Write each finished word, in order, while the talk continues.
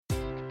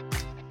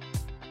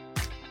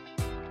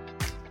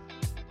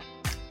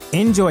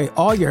Enjoy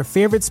all your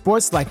favorite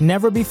sports like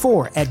never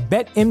before at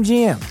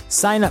BetMGM.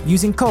 Sign up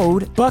using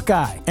code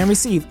Buckeye and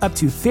receive up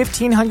to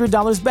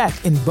 $1,500 back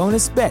in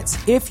bonus bets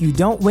if you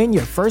don't win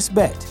your first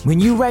bet. When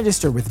you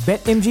register with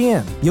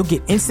BetMGM, you'll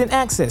get instant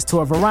access to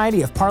a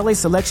variety of parlay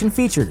selection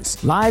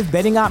features, live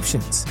betting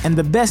options, and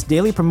the best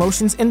daily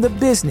promotions in the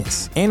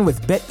business. And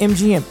with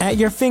BetMGM at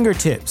your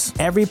fingertips,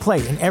 every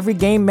play and every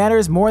game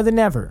matters more than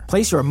ever.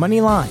 Place your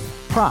money line,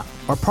 prop,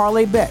 or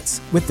parlay bets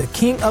with the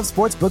king of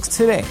sportsbooks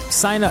today.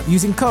 Sign up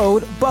using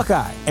code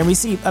Buckeye and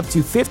receive up to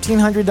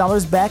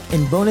 $1,500 back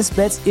in bonus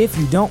bets if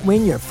you don't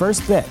win your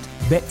first bet.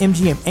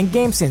 BetMGM and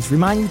GameSense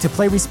remind you to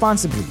play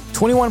responsibly.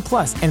 21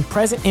 plus and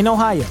present in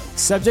Ohio,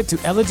 subject to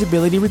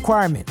eligibility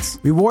requirements.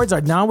 Rewards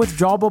are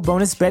non-withdrawable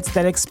bonus bets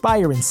that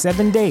expire in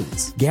 7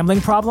 days. Gambling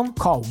problem?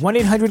 Call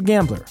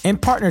 1-800-GAMBLER. In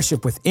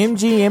partnership with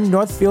MGM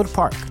Northfield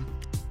Park.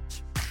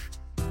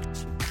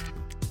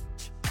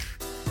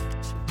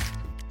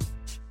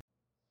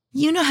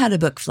 You know how to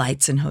book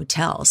flights and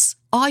hotels.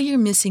 All you're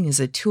missing is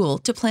a tool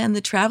to plan the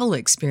travel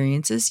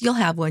experiences you'll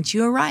have once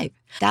you arrive.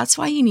 That's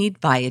why you need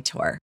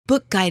Viator.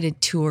 Book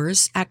guided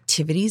tours,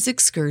 activities,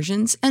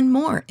 excursions, and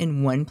more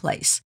in one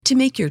place to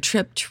make your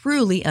trip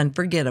truly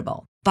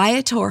unforgettable.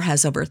 Viator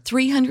has over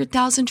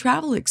 300,000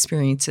 travel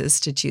experiences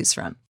to choose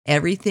from.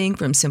 Everything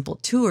from simple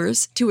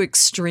tours to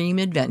extreme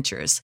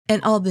adventures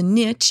and all the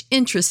niche,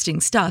 interesting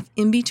stuff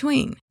in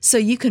between. So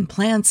you can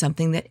plan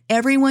something that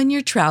everyone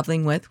you're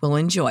traveling with will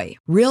enjoy.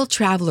 Real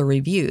traveler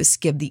reviews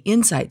give the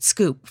inside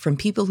scoop from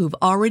people who've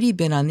already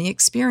been on the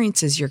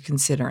experiences you're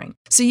considering.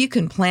 So you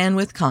can plan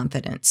with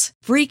confidence.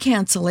 Free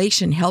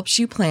cancellation helps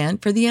you plan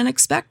for the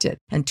unexpected.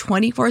 And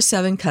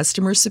 24/7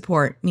 customer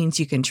support means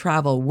you can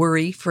travel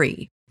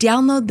worry-free.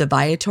 Download the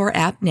Viator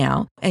app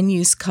now and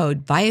use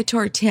code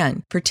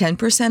Viator10 for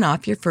 10%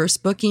 off your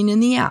first booking in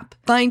the app.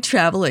 Find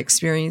travel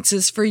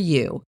experiences for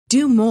you.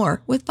 Do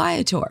more with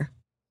Viator.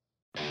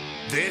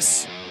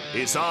 This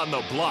is On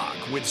the Block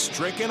with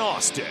Strick and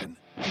Austin.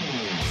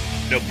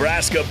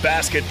 Nebraska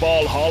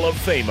Basketball Hall of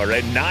Famer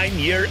and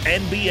 9-year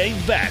NBA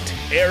vet,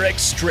 Eric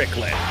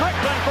Strickland.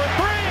 Strickland for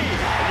three!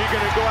 And you're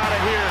going to go out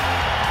of here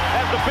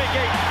as the Big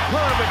 8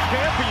 tournament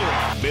champion.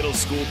 Middle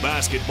school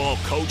basketball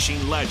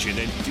coaching legend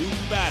and Duke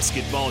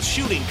basketball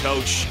shooting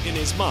coach in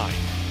his mind,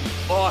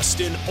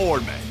 Austin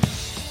Orman.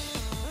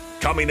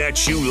 Coming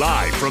at you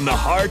live from the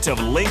heart of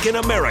Lincoln,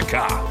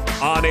 America.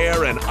 On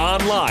air and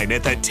online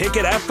at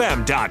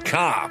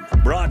theticketfm.com.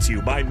 Brought to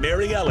you by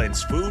Mary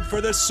Ellen's Food for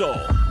the Soul.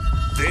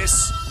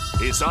 This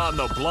is On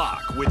the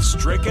Block with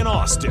Strick and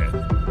Austin.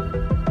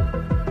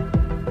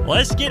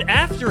 Let's get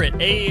after it.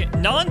 A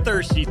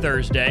non-thirsty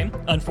Thursday,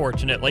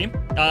 unfortunately.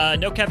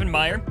 No Kevin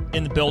Meyer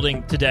in the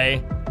building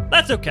today.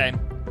 That's okay.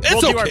 We'll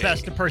do our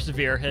best to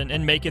persevere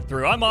and make it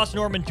through. I'm Austin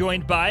Norman,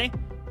 joined by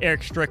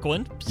Eric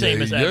Strickland.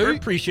 Same as ever.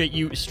 Appreciate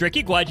you,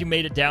 Stricky. Glad you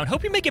made it down.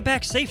 Hope you make it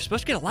back safe.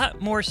 Supposed to get a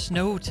lot more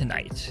snow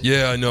tonight.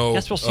 Yeah, I know.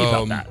 Guess we'll see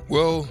about that.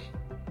 Well,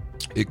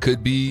 it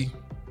could be.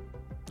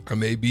 I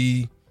may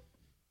be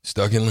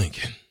stuck in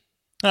Lincoln.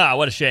 Ah,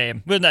 what a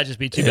shame. Wouldn't that just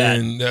be too bad?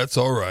 And that's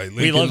all right.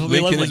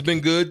 Lincoln has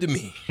been good to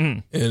me.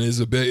 And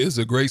it's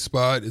a great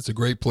spot. It's a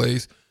great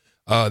place.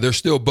 There's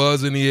still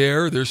buzz in the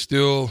air. There's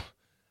still,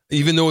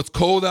 even though it's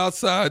cold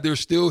outside,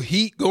 there's still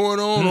heat going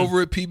on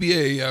over at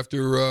PBA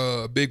after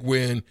a big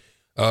win.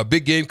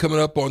 Big game coming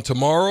up on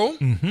tomorrow.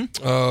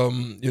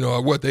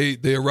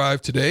 They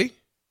arrived today?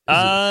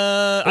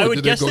 I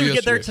would guess they would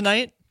get there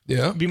tonight.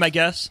 Yeah. Would be my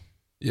guess.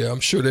 Yeah,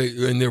 I'm sure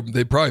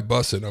they probably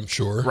bus it, I'm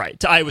sure. Right,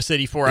 to Iowa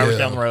City, 4 hours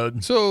down the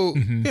road. So,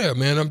 yeah,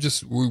 man,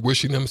 we're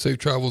wishing them safe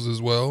travels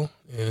as well.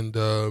 And,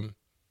 a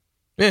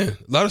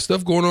lot of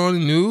stuff going on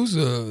in the news. A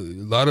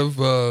lot of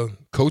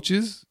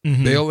coaches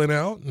bailing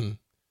out and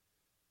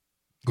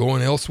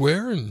going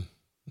elsewhere and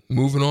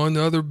moving on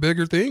to other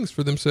bigger things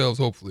for themselves,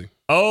 hopefully.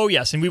 Oh,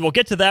 yes, and we will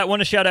get to that. I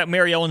want to shout out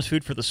Mary Ellen's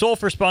Food for the Soul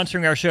for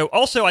sponsoring our show.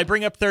 Also, I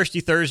bring up Thirsty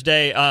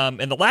Thursday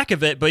and the lack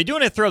of it, but I do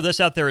want to throw this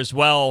out there as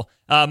well.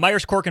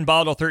 Myers Cork and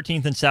Bottle,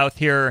 13th and South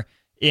here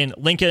in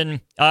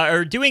Lincoln,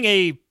 are doing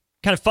a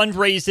kind of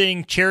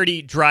fundraising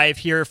charity drive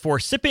here for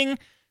Sipping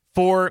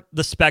for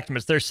the Spectrum.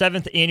 It's their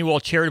 7th annual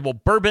charitable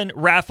bourbon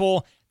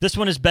raffle. This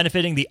one is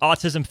benefiting the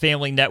Autism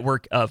Family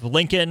Network of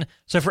Lincoln.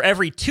 So for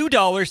every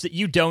 $2 that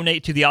you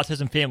donate to the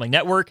Autism Family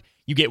Network,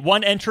 you get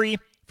one entry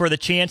for the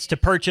chance to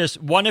purchase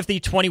one of the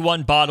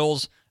 21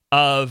 bottles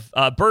of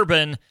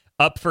bourbon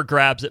up for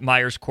grabs at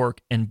Myers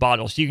Cork and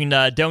Bottle. So you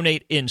can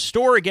donate in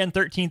store, again,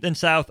 13th and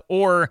South,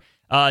 or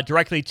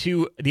directly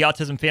to the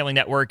Autism Family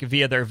Network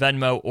via their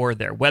Venmo or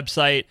their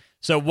website.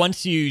 So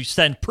once you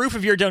send proof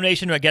of your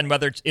donation, again,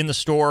 whether it's in the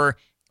store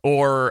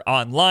or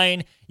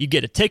online, you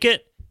get a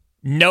ticket.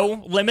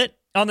 No limit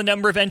on the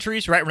number of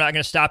entries, right? We're not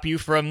going to stop you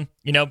from,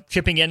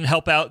 chipping in and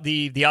help out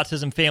the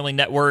Autism Family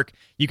Network.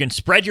 You can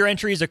spread your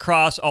entries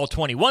across all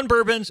 21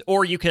 bourbons,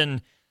 or you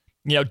can,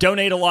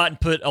 donate a lot and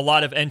put a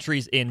lot of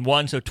entries in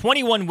one. So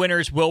 21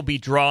 winners will be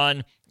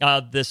drawn.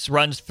 This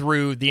runs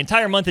through the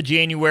entire month of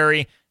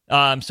January.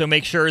 So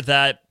make sure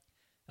that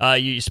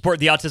you support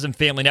the Autism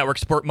Family Network,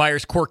 support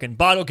Myers Cork and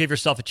Bottle, give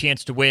yourself a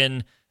chance to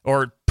win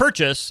or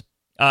purchase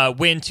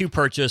win to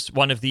purchase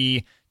one of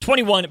the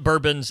 21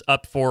 bourbons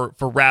up for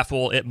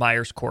raffle at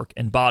Myers Cork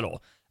and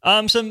Bottle.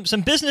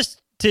 Some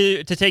business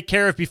to take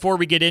care of before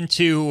we get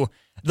into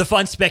the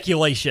fun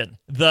speculation,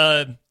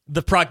 the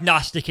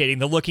prognosticating,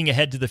 the looking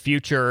ahead to the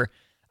future.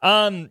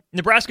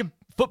 Nebraska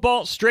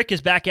football, Strick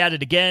is back at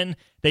it again.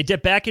 They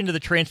dip back into the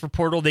transfer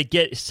portal. They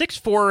get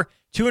 6'4",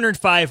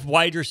 205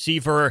 wide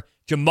receiver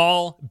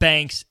Jahmal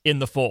Banks in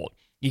the fold.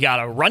 You got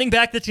a running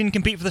back that's going to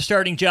compete for the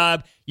starting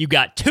job. You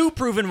got 2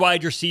 proven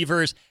wide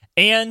receivers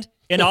and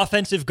an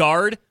offensive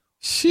guard.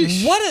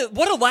 Sheesh.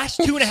 What a last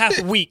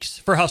 2.5 weeks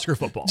for Husker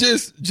football.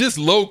 Just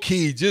low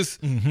key, just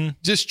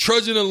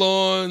trudging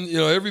along.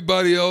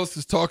 Everybody else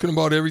is talking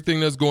about everything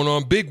that's going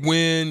on. Big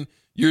win,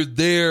 you're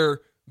there,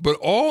 but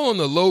all on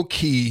the low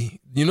key.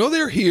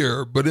 They're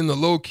here, but in the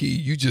low key,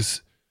 you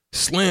just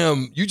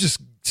slam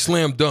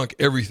dunk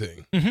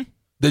everything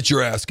that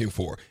you're asking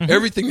for,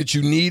 everything that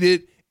you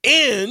needed,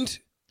 and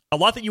a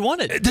lot that you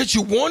wanted.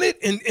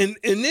 And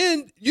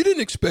then you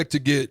didn't expect to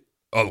get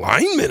a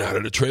lineman out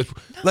of the transfer.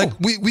 No. Like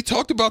we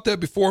talked about that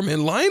before,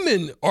 man.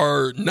 Linemen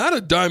are not a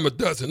dime a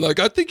dozen. Like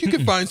I think you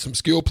can find some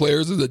skill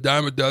players as a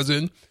dime a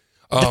dozen.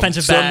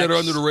 Defensive some backs that are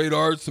under the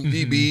radar, some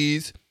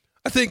DBs.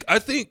 I think,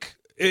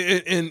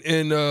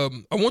 and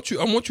I want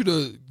you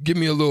to give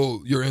me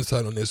your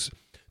insight on this.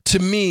 To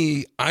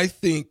me, I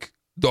think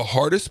the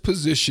hardest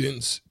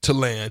positions to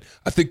land,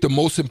 I think the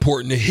most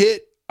important to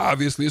hit,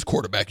 obviously, is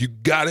quarterback. You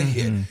got to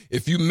hit.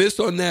 If you miss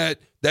on that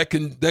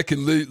can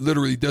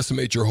literally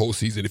decimate your whole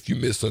season if you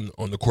miss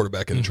on the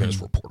quarterback in the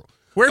transfer portal.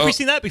 Where have we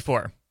seen that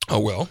before? Oh,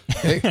 well.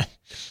 Hey.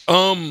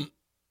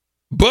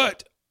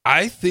 But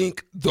I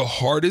think the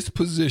hardest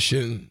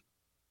position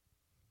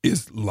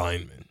is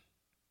lineman.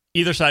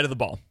 Either side of the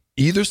ball.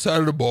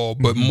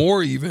 But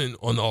more even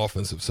on the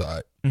offensive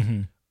side.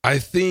 I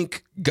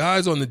think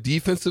guys on the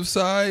defensive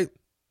side,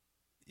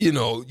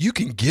 you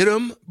can get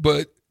them,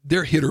 but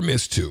they're hit or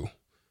miss too.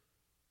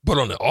 But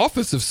on the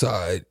offensive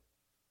side,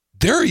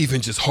 they're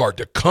even just hard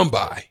to come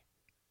by.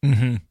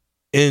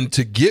 And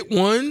to get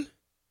one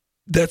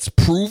that's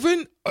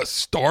proven, a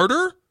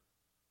starter,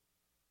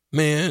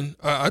 man,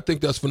 I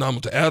think that's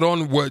phenomenal. To add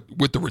on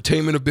with the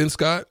retainment of Ben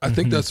Scott, I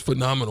think that's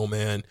phenomenal,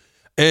 man.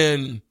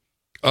 And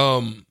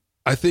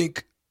I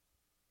think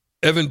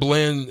Evan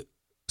Bland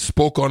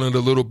spoke on it a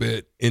little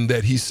bit in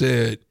that he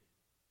said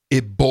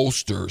it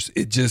bolsters,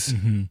 it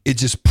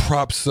just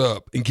props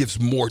up and gives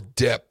more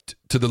depth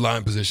to the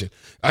line position.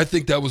 I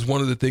think that was one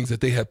of the things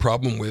that they had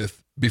problem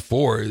with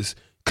before, is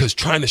because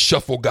trying to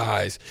shuffle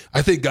guys.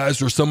 I think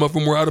some of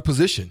them were out of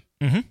position.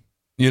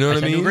 You know what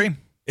I mean? Agree.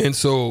 And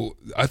so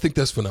I think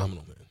that's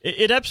phenomenal, man.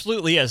 It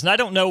absolutely is. And I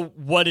don't know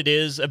what it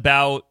is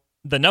about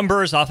the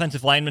numbers,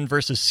 offensive linemen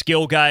versus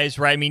skill guys,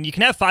 right? I mean, you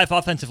can have 5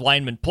 offensive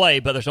linemen play,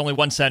 but there's only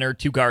 1 center,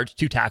 2 guards,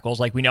 2 tackles.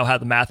 Like, we know how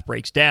the math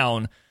breaks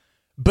down.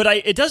 But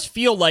it does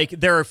feel like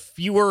there are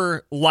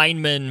fewer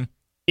linemen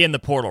in the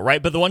portal,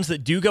 right? But the ones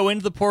that do go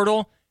into the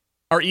portal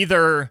are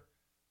either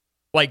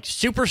like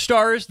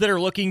superstars that are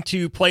looking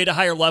to play at a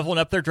higher level and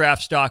up their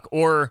draft stock,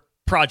 or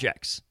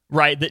projects,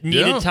 right? That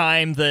needed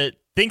time, that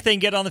think they can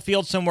get on the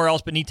field somewhere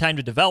else but need time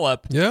to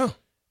develop. Yeah.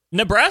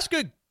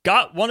 Nebraska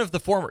got one of the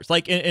formers,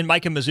 like in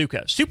Micah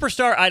Mazuka.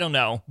 Superstar, I don't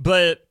know,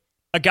 but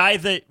a guy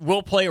that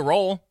will play a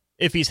role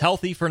if he's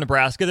healthy for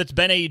Nebraska, that's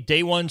been a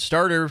day one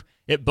starter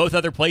at both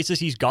other places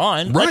he's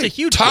gone. Right. That's a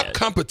huge top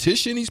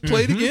competition he's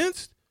played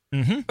against.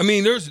 I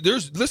mean,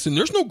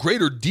 there's no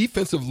greater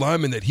defensive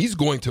lineman that he's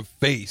going to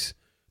face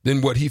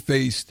than what he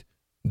faced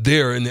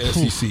there in the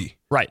SEC.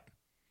 Right.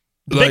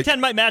 The Big Ten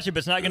might match it, but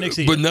it's not going to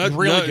exceed but it. Not,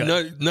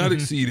 really not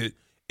exceed it.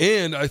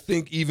 And I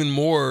think even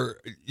more,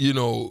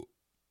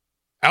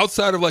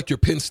 outside of like your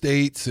Penn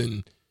States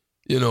and,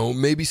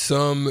 maybe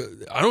some,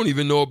 I don't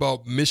even know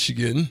about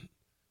Michigan.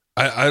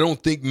 I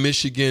don't think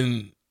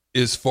Michigan,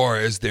 as far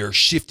as their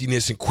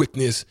shiftiness and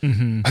quickness,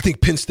 I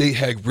think Penn State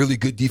had really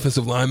good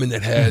defensive linemen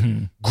that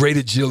had great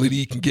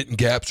agility, can get in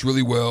gaps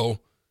really well.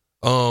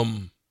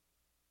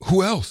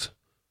 Who else?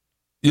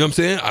 You know what I'm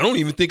saying? I don't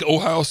even think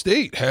Ohio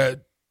State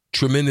had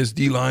tremendous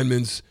D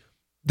linemen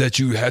that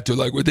you had to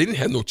they didn't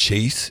have no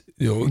Chase.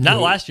 Not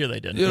last year they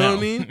didn't. You know what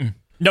I mean?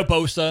 No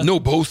Bosa. No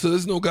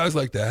Bosas, no guys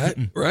like that,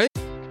 right?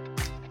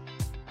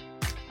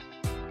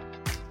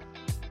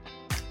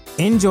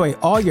 Enjoy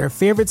all your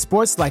favorite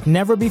sports like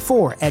never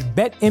before at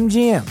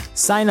BetMGM.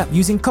 Sign up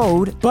using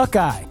code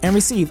Buckeye and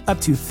receive up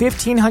to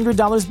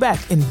 $1,500 back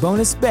in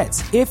bonus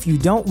bets if you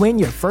don't win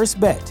your first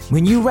bet.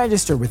 When you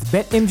register with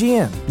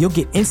BetMGM, you'll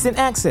get instant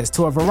access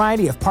to a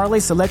variety of parlay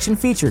selection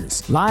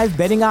features, live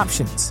betting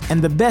options,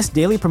 and the best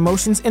daily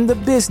promotions in the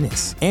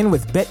business. And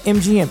with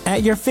BetMGM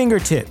at your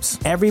fingertips,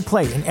 every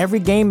play and every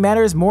game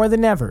matters more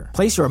than ever.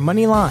 Place your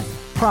money line,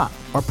 prop,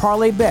 or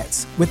parlay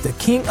bets with the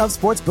king of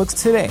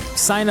sportsbooks today.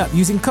 Sign up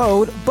using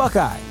code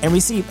Buckeye and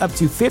receive up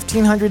to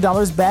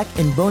 $1,500 back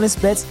in bonus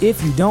bets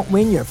if you don't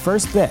win your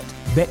first bet.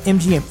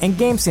 BetMGM and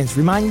GameSense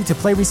remind you to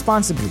play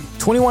responsibly.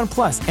 21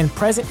 plus and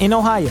present in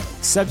Ohio,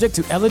 subject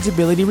to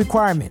eligibility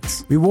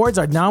requirements. Rewards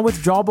are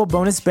non-withdrawable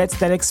bonus bets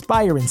that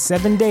expire in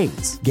 7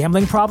 days.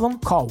 Gambling problem?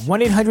 Call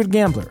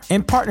 1-800-GAMBLER.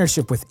 In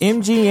partnership with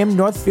MGM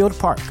Northfield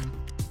Park.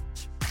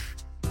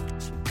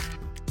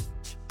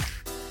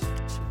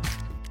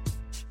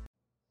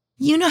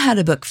 You know how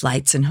to book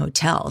flights and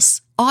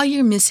hotels. All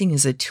you're missing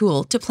is a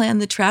tool to plan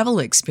the travel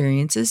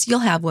experiences you'll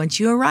have once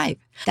you arrive.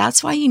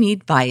 That's why you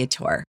need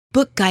Viator.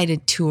 Book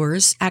guided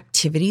tours,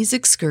 activities,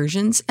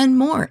 excursions, and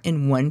more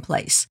in one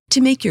place to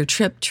make your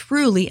trip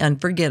truly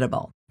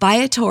unforgettable.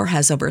 Viator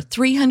has over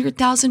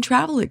 300,000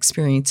 travel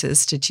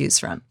experiences to choose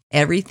from.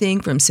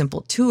 Everything from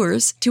simple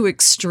tours to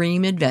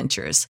extreme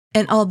adventures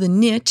and all the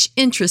niche,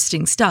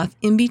 interesting stuff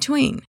in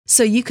between.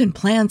 So you can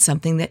plan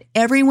something that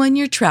everyone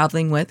you're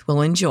traveling with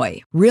will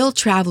enjoy. Real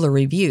traveler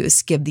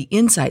reviews give the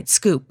inside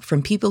scoop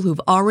from people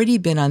who've already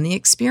been on the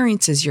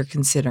experiences you're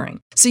considering.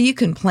 So you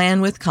can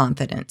plan with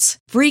confidence.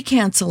 Free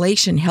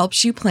cancellation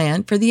helps you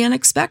plan for the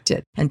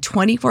unexpected. And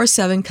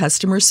 24/7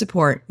 customer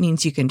support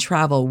means you can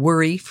travel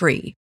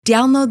worry-free.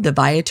 Download the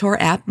Viator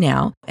app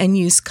now and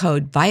use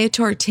code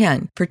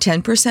Viator10 for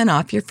 10%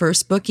 off your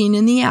first booking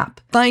in the app.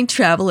 Find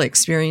travel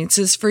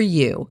experiences for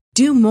you.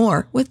 Do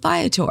more with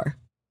Viator.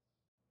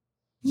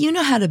 You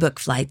know how to book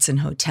flights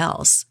and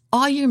hotels.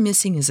 All you're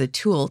missing is a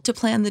tool to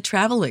plan the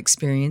travel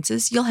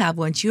experiences you'll have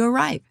once you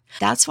arrive.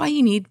 That's why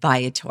you need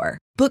Viator.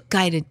 Book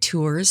guided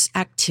tours,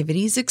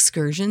 activities,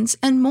 excursions,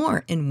 and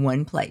more in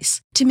one place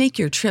to make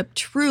your trip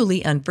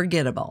truly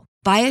unforgettable.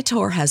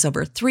 Viator has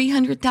over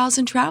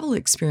 300,000 travel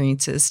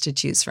experiences to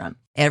choose from.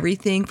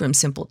 Everything from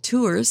simple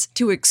tours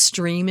to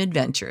extreme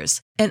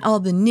adventures and all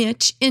the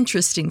niche,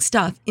 interesting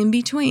stuff in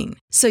between.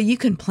 So you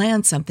can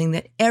plan something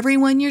that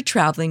everyone you're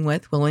traveling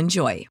with will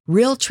enjoy.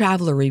 Real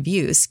traveler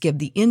reviews give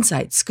the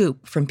inside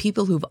scoop from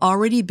people who've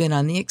already been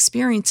on the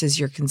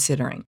experiences you're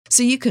considering.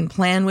 So you can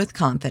plan with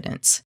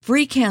confidence.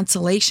 Free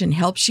cancellation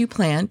helps you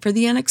plan for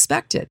the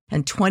unexpected.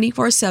 And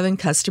 24/7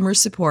 customer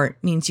support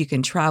means you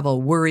can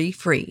travel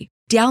worry-free.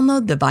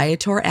 Download the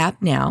Viator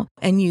app now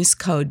and use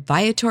code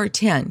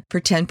Viator10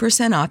 for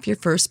 10% off your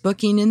first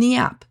booking in the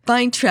app.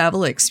 Find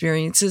travel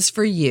experiences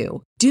for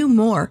you. Do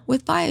more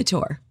with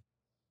Viator.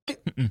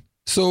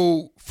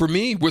 So for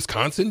me,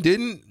 Wisconsin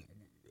didn't.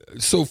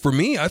 So for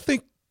me, I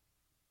think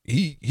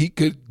he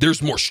could.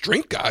 There's more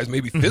strength guys,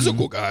 maybe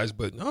physical guys,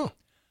 but no.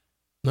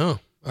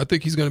 I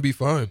think he's going to be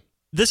fine.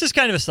 This is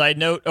kind of a side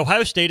note.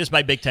 Ohio State is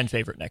my Big Ten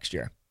favorite next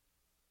year.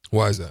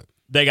 Why is that?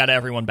 They got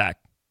everyone back.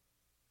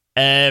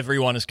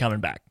 Everyone is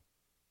coming back.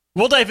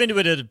 We'll dive into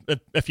it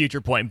at a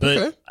future point,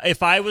 but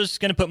if I was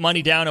going to put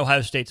money down,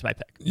 Ohio State's my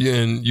pick. Yeah,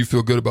 and you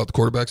feel good about the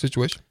quarterback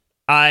situation?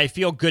 I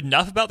feel good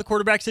enough about the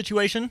quarterback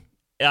situation.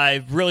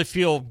 I really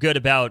feel good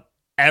about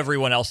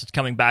everyone else that's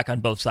coming back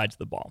on both sides of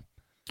the ball.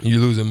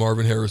 You're losing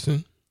Marvin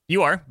Harrison?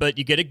 You are, but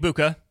you get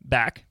Igbuka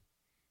back,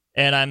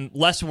 and I'm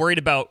less worried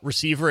about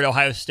receiver at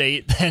Ohio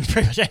State than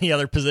pretty much any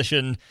other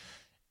position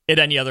at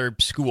any other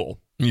school.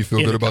 You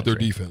feel good about their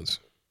defense?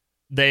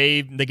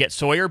 They get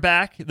Sawyer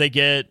back. They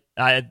get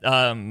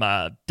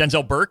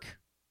Denzel Burke,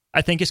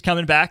 I think, is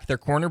coming back. Their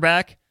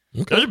cornerback.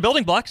 Okay. Those are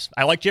building blocks.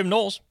 I like Jim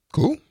Knowles.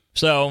 Cool.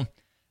 So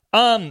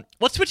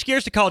let's switch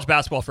gears to college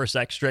basketball for a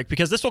sec, Strick,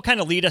 because this will kind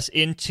of lead us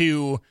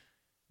into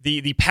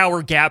the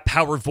power gap,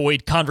 power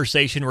void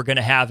conversation we're going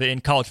to have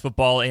in college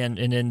football and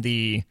in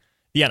the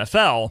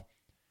NFL.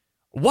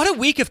 What a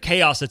week of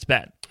chaos it's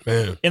been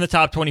in the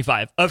top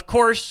 25. Of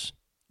course,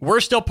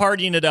 we're still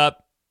partying it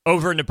up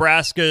over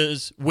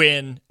Nebraska's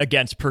win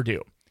against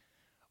Purdue.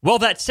 Well,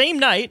 that same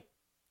night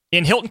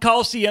in Hilton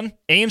Coliseum,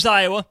 Ames,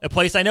 Iowa, a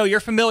place I know you're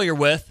familiar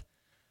with,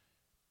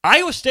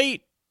 Iowa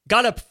State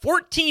got up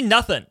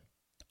 14-0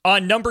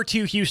 on number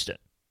 2 Houston.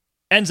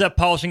 Ends up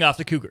polishing off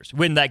the Cougars,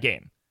 win that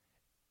game.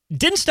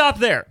 Didn't stop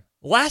there.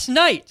 Last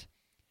night,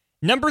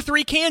 number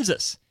 3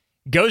 Kansas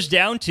goes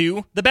down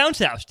to the bounce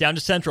house, down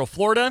to Central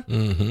Florida.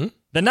 Mm-hmm.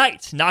 The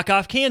Knights knock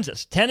off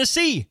Kansas.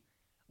 Tennessee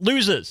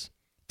loses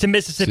to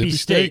Mississippi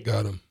State.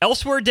 Got him.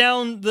 Elsewhere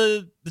down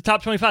the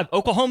top 25,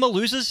 Oklahoma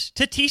loses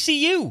to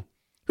TCU,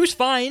 who's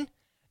fine.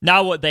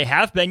 Now what they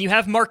have been, you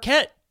have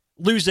Marquette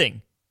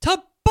losing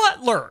to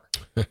Butler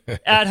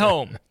at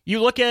home.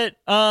 You look at,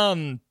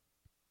 I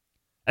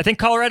think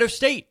Colorado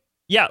State,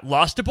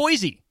 lost to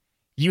Boise.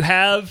 You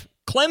have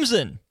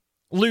Clemson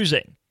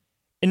losing.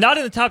 And not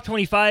in the top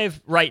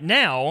 25 right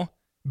now,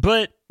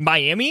 but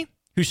Miami,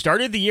 who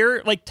started the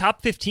year like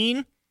top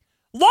 15,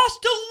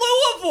 lost to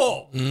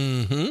Louisville.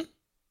 Mm-hmm.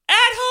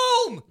 At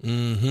home!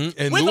 Mm-hmm.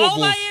 And with all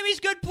Miami's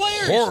good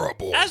players.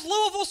 Horrible. As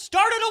Louisville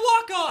started a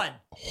walk-on.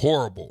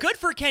 Horrible. Good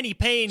for Kenny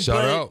Payne.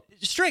 Shout out.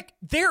 Strick,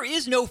 there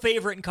is no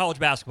favorite in college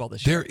basketball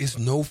this year. There is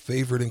no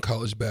favorite in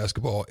college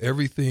basketball.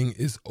 Everything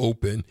is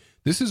open.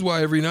 This is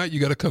why every night you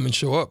got to come and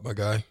show up, my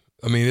guy.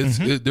 I mean,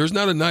 there's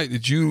not a night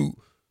that you,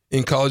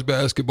 in college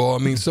basketball, I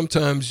mean,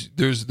 sometimes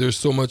there's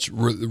so much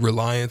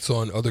reliance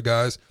on other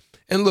guys.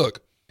 And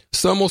look,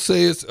 some will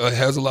say it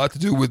has a lot to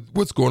do with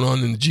what's going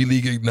on in the G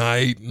League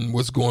Ignite and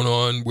what's going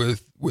on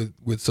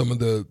with some of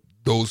the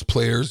those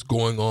players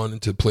going on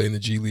to play in the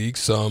G League.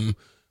 Some,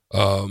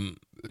 some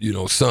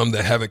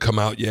that haven't come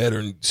out yet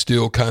are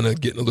still kind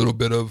of getting a little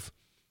bit of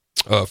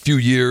a few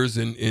years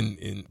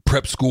in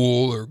prep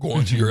school or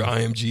going to your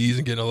IMGs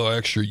and getting a little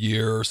extra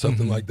year or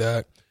something like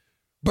that.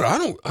 But I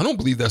don't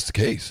believe that's the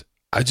case.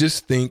 I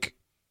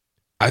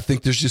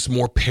think there's just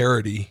more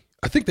parity.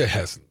 I think that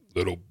has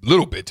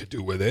little bit to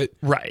do with it.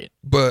 Right.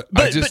 But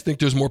I think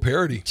there's more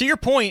parity. To your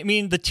point, I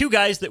mean, the two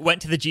guys that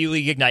went to the G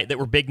League Ignite that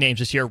were big names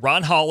this year,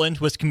 Ron Holland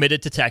was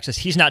committed to Texas.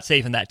 He's not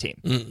saving that team.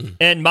 Mm-mm.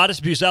 And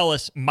Modest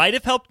Buzelis might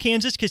have helped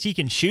Kansas because he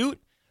can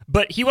shoot,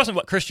 but he wasn't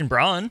what Christian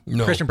Brown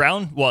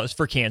was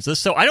for Kansas.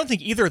 So I don't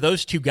think either of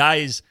those two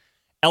guys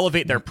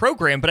elevate their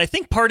program. But I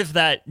think part of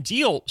that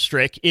deal,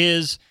 Strick,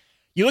 is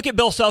you look at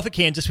Bill Self at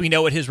Kansas, we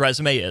know what his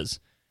resume is.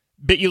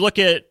 But you look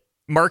at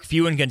Mark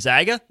Few and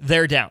Gonzaga,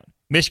 they're down.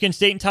 Michigan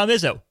State and Tom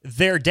Izzo,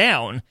 they're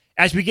down.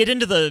 As we get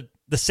into the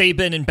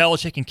Saban and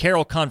Belichick and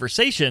Carroll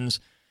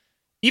conversations,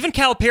 even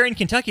Calipari and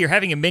Kentucky are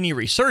having a mini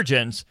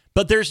resurgence,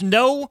 but there's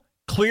no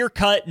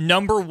clear-cut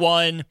number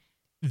one,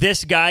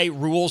 this guy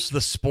rules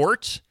the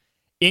sport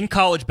in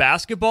college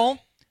basketball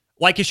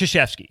like a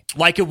Krzyzewski,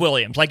 like a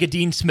Williams, like a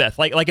Dean Smith,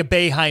 like a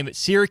Boeheim at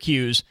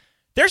Syracuse.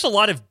 There's a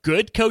lot of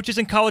good coaches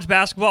in college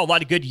basketball, a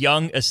lot of good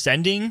young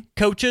ascending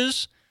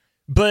coaches,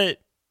 but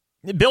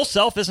Bill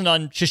Self isn't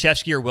on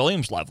Krzyzewski or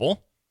Williams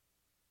level,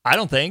 I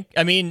don't think.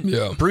 I mean,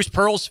 Bruce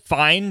Pearl's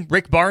fine.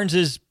 Rick Barnes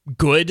is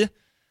good.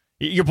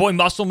 Your boy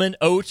Musselman,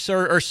 Oates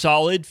are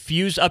solid.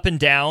 Fuse up and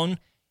down.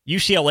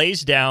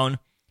 UCLA's down.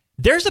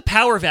 There's a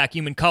power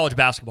vacuum in college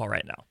basketball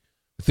right now.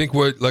 I think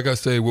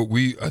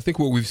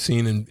what we've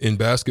seen in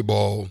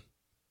basketball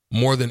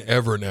more than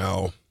ever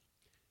now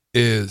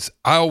is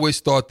I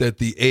always thought that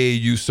the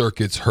AAU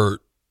circuits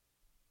hurt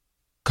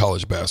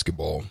college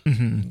basketball.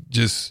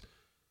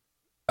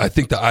 I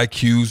think the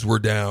IQs were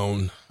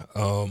down.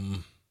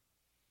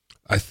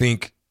 I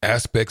think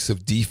aspects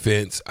of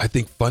defense, I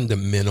think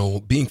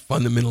being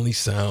fundamentally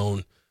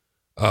sound,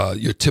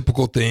 your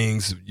typical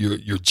things,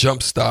 your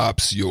jump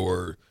stops,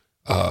 your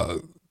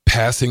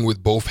passing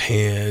with both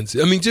hands.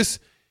 I mean, just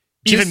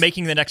even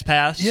making the next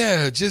pass.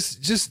 Yeah,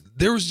 just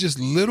there was just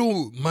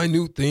little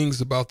minute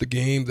things about the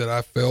game that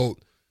I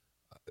felt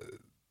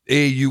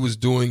AAU was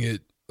doing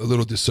it a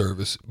little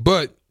disservice.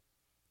 But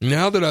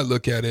now that I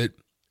look at it,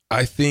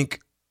 I think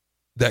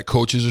that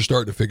coaches are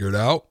starting to figure it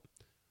out.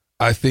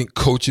 I think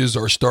coaches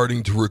are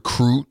starting to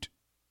recruit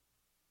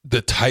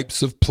the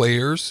types of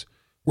players,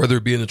 whether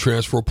it be in the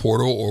transfer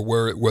portal or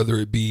whether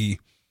it be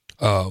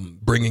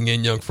bringing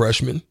in young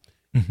freshmen,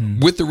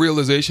 with the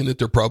realization that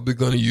they're probably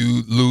going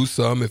to lose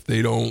some if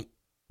they don't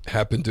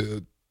happen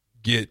to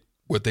get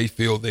what they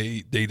feel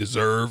they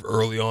deserve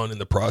early on in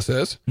the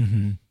process.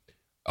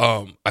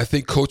 I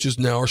think coaches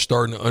now are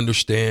starting to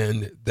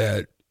understand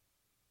that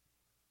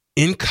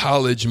in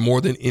college,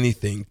 more than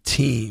anything,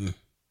 team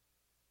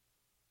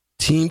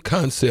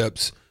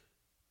concepts,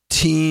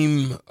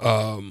 team,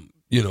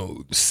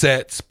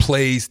 sets,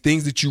 plays,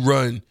 things that you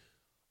run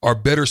are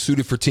better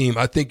suited for team.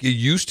 I think it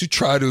used to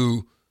try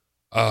to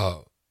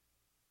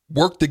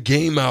work the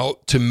game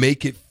out to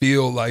make it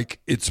feel like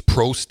it's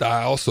pro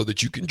style so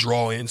that you can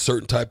draw in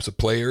certain types of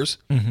players.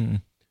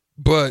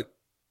 But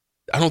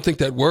I don't think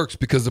that works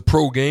because the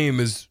pro game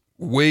is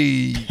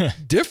way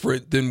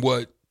different than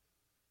what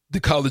the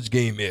college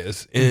game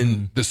is,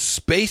 and the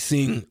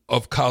spacing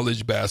of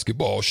college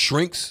basketball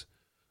shrinks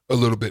a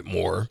little bit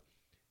more,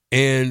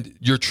 and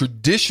your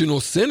traditional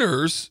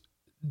centers,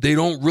 they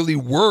don't really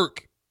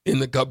work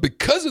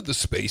because of the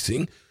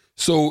spacing.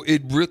 So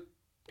it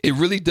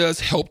really does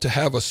help to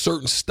have a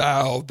certain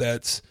style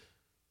that's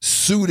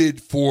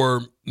suited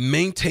for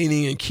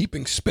maintaining and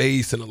keeping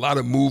space and a lot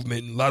of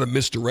movement and a lot of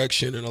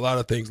misdirection and a lot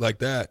of things like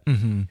that.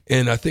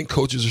 And I think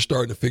coaches are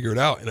starting to figure it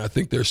out, and I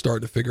think they're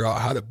starting to figure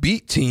out how to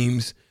beat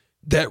teams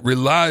that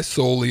rely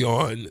solely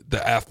on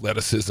the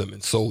athleticism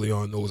and solely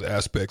on those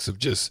aspects of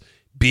just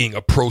being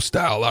a pro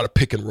style, a lot of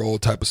pick and roll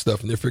type of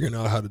stuff, and they're figuring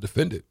out how to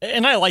defend it.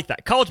 And I like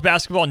that. College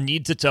basketball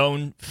needs its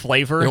own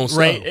flavor,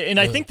 right? And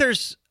I think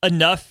there's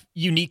enough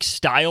unique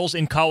styles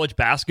in college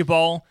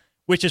basketball,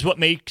 which is what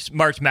makes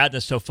March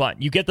Madness so fun.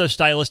 You get those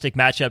stylistic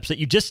matchups that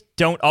you just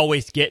don't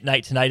always get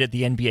night to night at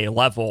the NBA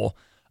level.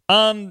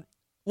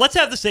 Let's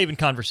have the Saban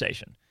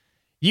conversation.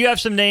 You have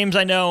some names,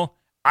 I know.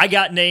 I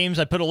got names.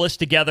 I put a list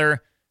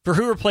together for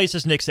who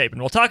replaces Nick Saban.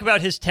 We'll talk about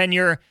his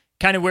tenure,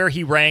 kind of where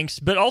he ranks,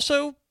 but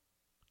also,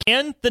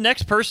 can the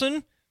next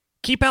person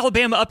keep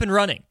Alabama up and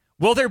running?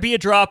 Will there be a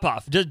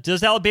drop-off?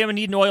 Does Alabama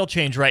need an oil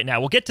change right now?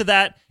 We'll get to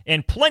that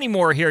and plenty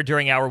more here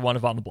during Hour 1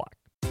 of On the Block.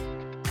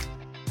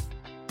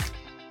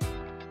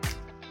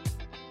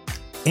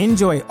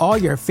 Enjoy all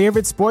your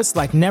favorite sports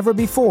like never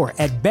before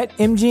at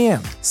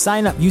BetMGM.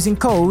 Sign up using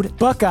code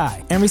Buckeye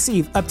and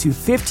receive up to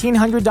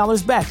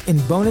 $1,500 back in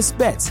bonus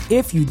bets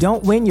if you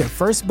don't win your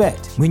first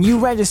bet. When you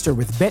register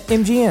with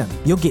BetMGM,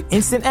 you'll get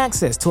instant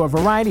access to a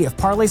variety of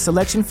parlay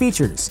selection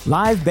features,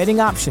 live betting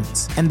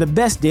options, and the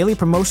best daily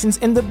promotions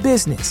in the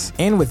business.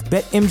 And with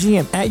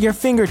BetMGM at your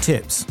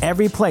fingertips,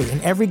 every play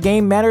and every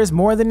game matters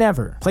more than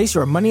ever. Place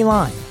your money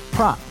line,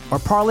 prop, or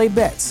parlay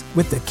bets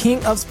with the king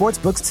of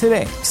sportsbooks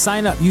today.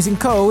 Sign up using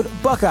code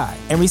Buckeye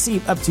and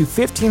receive up to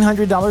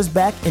 $1,500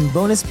 back in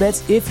bonus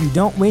bets if you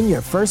don't win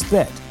your first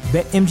bet.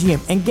 BetMGM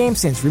and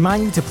GameSense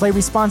remind you to play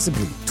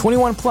responsibly.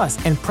 21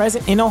 plus and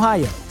present in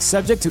Ohio,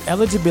 subject to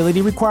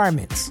eligibility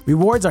requirements.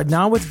 Rewards are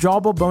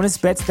non-withdrawable bonus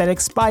bets that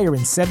expire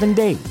in 7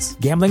 days.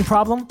 Gambling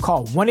problem?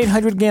 Call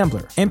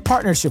 1-800-GAMBLER. In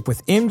partnership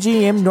with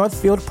MGM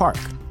Northfield Park.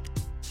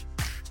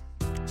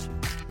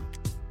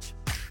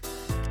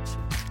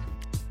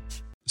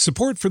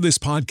 Support for this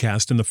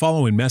podcast and the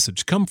following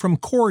message come from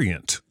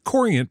Corient.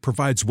 Corient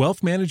provides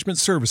wealth management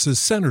services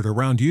centered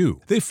around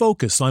you. They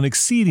focus on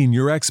exceeding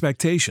your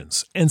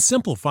expectations and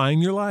simplifying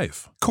your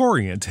life.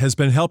 Corient has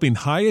been helping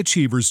high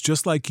achievers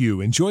just like you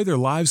enjoy their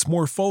lives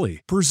more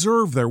fully,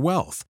 preserve their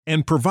wealth,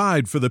 and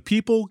provide for the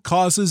people,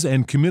 causes,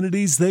 and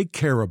communities they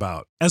care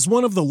about. As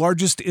one of the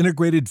largest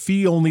integrated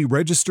fee-only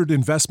registered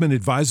investment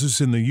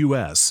advisors in the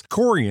U.S.,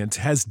 Corient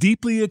has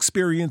deeply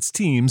experienced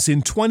teams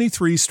in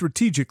 23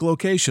 strategic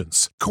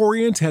locations.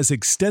 Corient has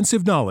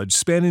extensive knowledge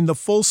spanning the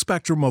full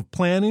spectrum of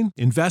planning,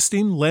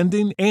 investing,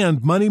 lending,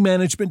 and money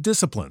management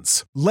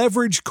disciplines.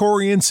 Leverage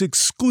Corient's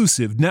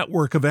exclusive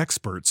network of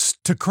experts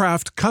to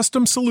craft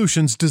custom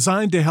solutions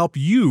designed to help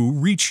you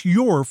reach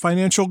your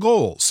financial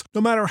goals,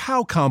 no matter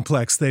how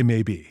complex they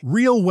may be.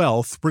 Real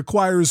wealth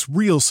requires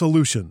real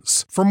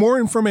solutions. For more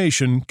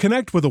information,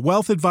 connect with a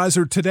wealth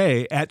advisor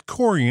today at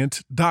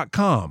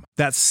Corient.com.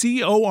 That's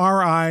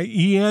Corient.com.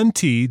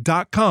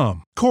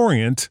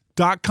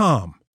 Corient.com.